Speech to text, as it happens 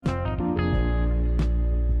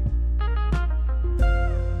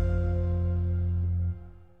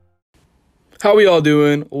How we all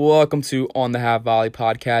doing? Welcome to On the Half Volley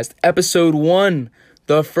Podcast, Episode 1,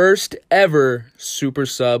 the first ever Super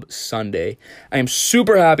Sub Sunday. I am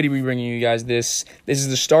super happy to be bringing you guys this. This is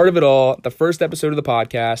the start of it all, the first episode of the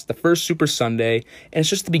podcast, the first Super Sunday, and it's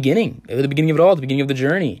just the beginning of it all, the beginning of the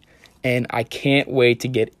journey, and I can't wait to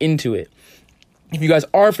get into it. If you guys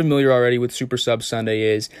aren't familiar already with Super Sub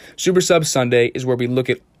Sunday is where we look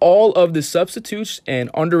at all of the substitutes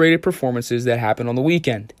and underrated performances that happen on the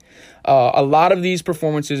weekend. A lot of these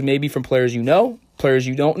performances may be from players you know, players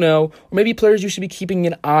you don't know, or maybe players you should be keeping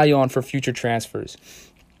an eye on for future transfers.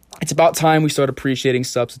 It's about time we start appreciating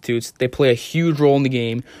substitutes. They play a huge role in the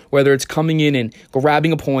game, whether it's coming in and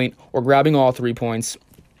grabbing a point or grabbing all 3 points.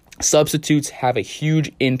 Substitutes have a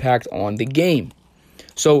huge impact on the game.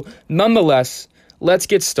 So, nonetheless, let's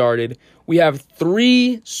get started. We have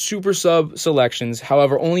 3 Super Sub selections.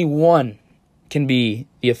 However, only one can be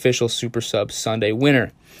the official Super Sub Sunday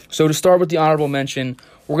winner. So to start with the honorable mention,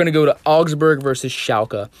 we're going to go to Augsburg versus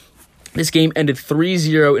Schalke. This game ended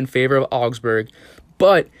 3-0 in favor of Augsburg,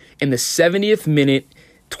 but in the 70th minute,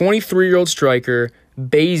 23-year-old striker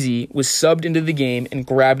Basie was subbed into the game and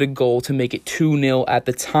grabbed a goal to make it 2-0 at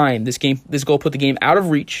the time. This goal put the game out of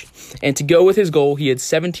reach, and to go with his goal, he had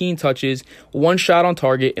 17 touches, 1 shot on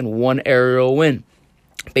target, and 1 aerial win.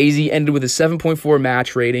 Basie ended with a 7.4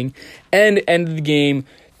 match rating and ended the game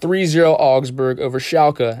 3-0 Augsburg over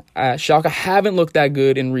Schalke. Schalke haven't looked that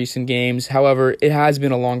good in recent games. However, it has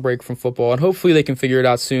been a long break from football, and hopefully they can figure it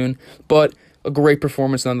out soon. But a great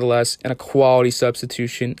performance nonetheless, and a quality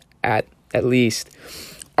substitution at least.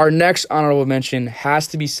 Our next honorable mention has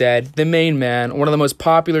to be said, the main man, one of the most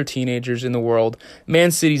popular teenagers in the world, Man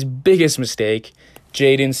City's biggest mistake,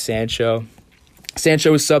 Jadon Sancho.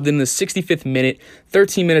 Sancho was subbed in the 65th minute.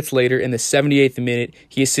 13 minutes later, in the 78th minute,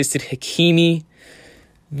 he assisted Hakimi.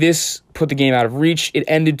 This put the game out of reach. It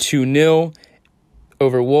ended 2-0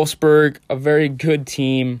 over Wolfsburg, a very good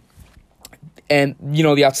team. And,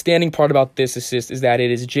 the outstanding part about this assist is that it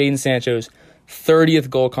is Jadon Sancho's 30th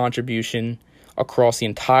goal contribution across the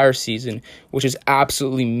entire season, which is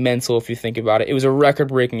absolutely mental if you think about it. It was a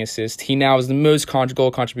record-breaking assist. He now has the most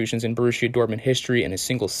goal contributions in Borussia Dortmund history in a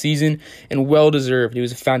single season, and well-deserved. It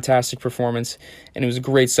was a fantastic performance, and it was a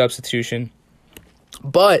great substitution.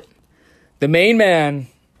 But the main man,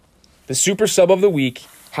 the super sub of the week,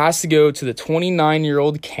 has to go to the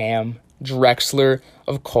 29-year-old Cam Drexler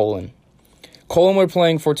of Cologne. Cologne were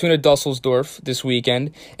playing Fortuna Düsseldorf this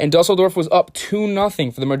weekend, and Düsseldorf was up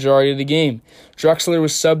 2-0 for the majority of the game. Drexler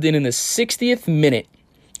was subbed in the 60th minute,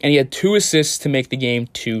 and he had 2 assists to make the game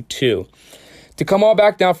 2-2. To come all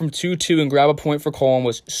back down from 2-2 and grab a point for Cologne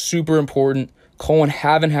was super important. Cologne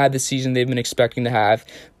haven't had the season they've been expecting to have,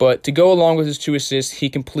 but to go along with his 2 assists, he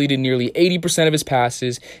completed nearly 80% of his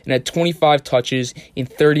passes and had 25 touches in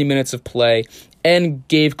 30 minutes of play and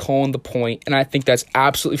gave Cologne the point, and I think that's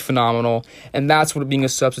absolutely phenomenal, and that's what being a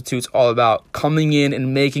substitute's all about, coming in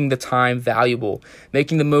and making the time valuable,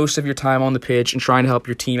 making the most of your time on the pitch and trying to help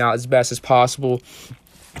your team out as best as possible.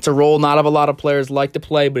 It's a role not a lot of players like to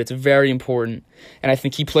play, but it's very important, and I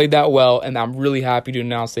think he played that well, and I'm really happy to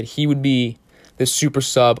announce that he would be the super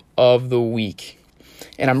sub of the week.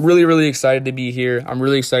 And I'm really, really excited to be here. I'm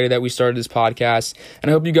really excited that we started this podcast. And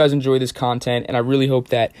I hope you guys enjoy this content. And I really hope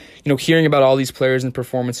that, hearing about all these players and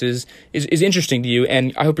performances is interesting to you.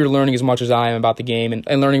 And I hope you're learning as much as I am about the game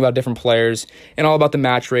and learning about different players and all about the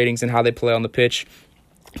match ratings and how they play on the pitch.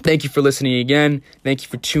 Thank you for listening again. Thank you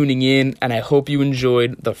for tuning in. And I hope you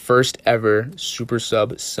enjoyed the first ever Super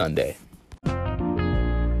Sub Sunday.